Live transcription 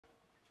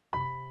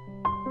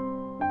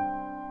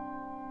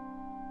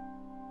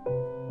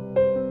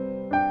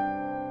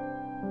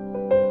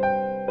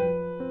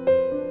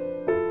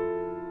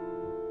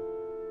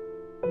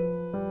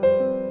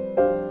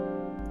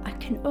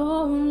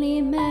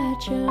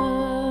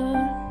imagine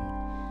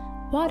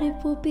what it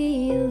will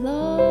be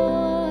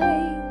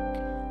like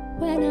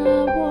when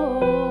I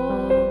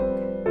walk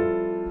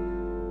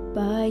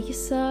by your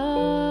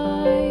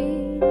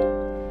side.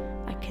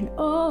 I can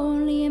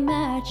only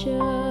imagine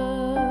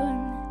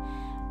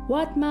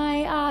what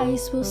my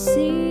eyes will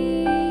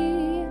see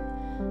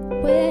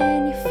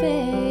when your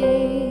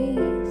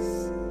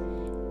face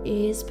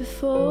is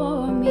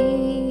before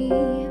me.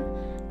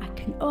 I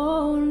can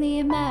only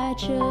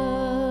imagine.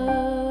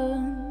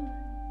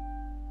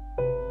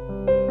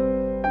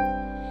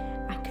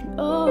 I can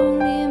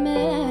only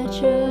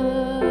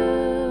imagine.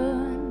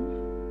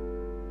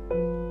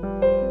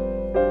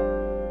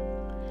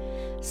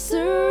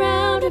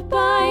 Surrounded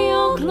by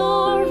your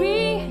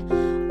glory,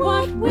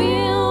 what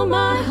will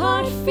my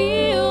heart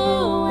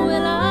feel?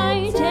 Will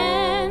I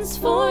dance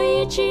for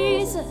you,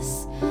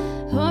 Jesus?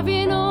 Or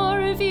in awe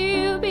of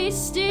you be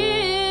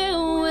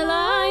still? Will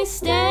I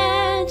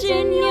stand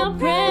in your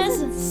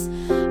presence?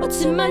 Or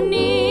to my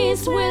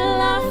knees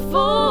will I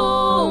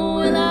fall?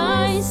 Will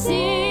I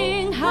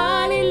sing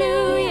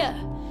hallelujah?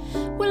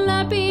 Will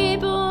I be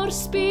able to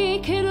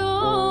speak at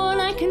all?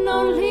 I can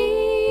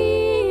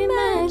only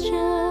imagine.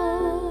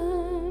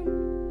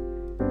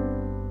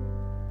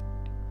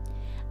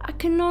 I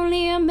can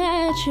only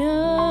imagine.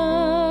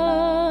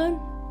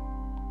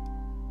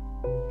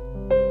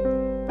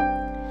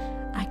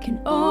 I can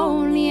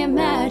only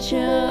imagine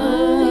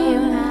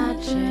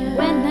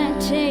when that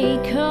day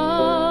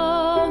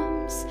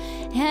comes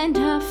and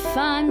I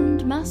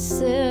find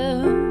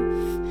myself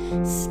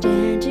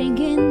standing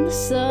in the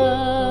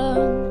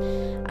sun.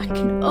 I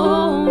can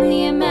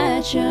only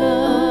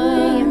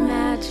imagine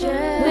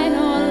when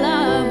all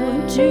I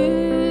would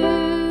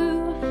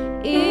do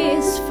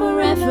is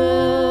forever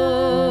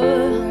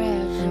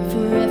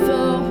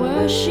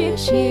worship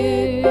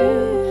you.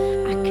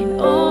 I can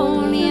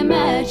only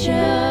imagine.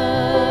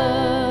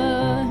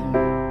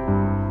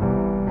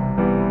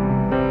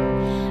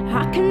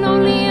 I can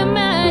only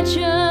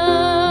imagine,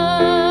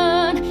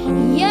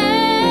 yeah.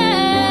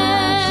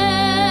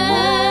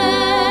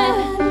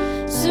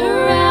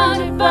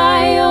 Surrounded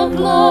by your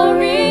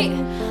glory,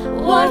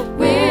 what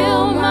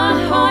will my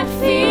heart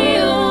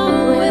feel?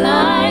 Will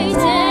I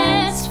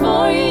dance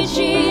for you,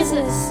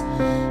 Jesus?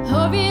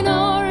 Or in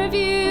awe of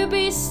you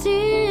be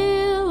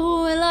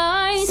still? Will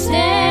I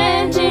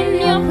stand in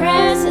your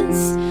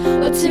presence?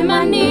 Or to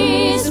my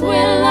knees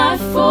will I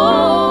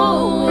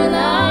fall? Will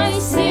I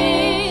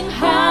sing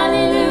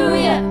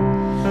hallelujah?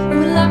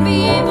 Will I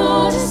be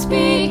able to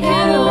speak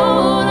at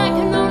all? I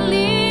can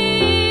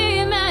only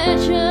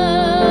imagine,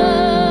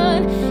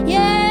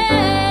 yeah.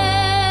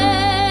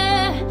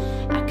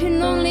 I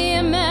can only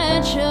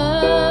imagine.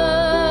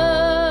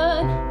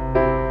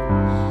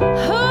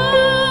 Oh,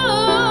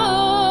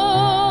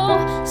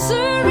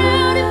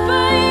 surrounded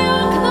by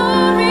your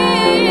glory,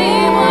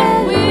 what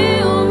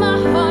will my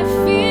heart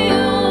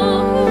feel?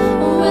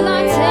 Will I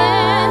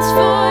dance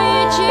for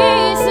you,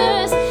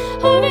 Jesus?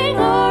 Or in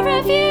awe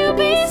of you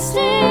be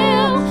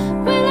still?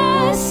 Will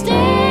I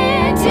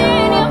stand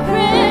in your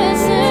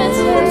presence?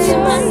 To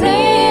my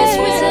knees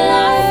will I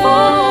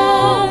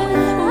fall?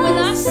 Will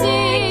I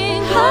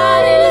sing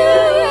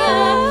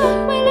hallelujah?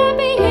 Will I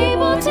be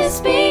able to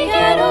speak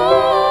at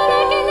all? I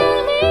can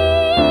only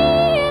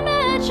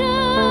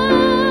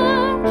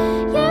imagine,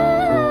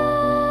 yeah.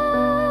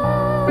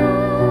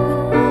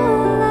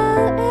 All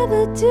I'll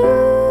ever do,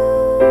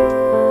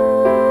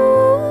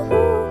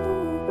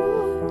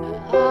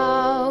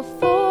 I'll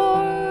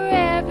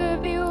forever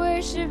be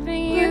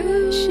worshiping you.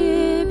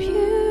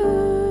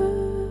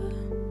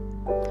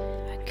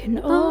 I can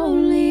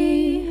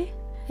only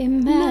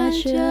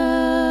imagine.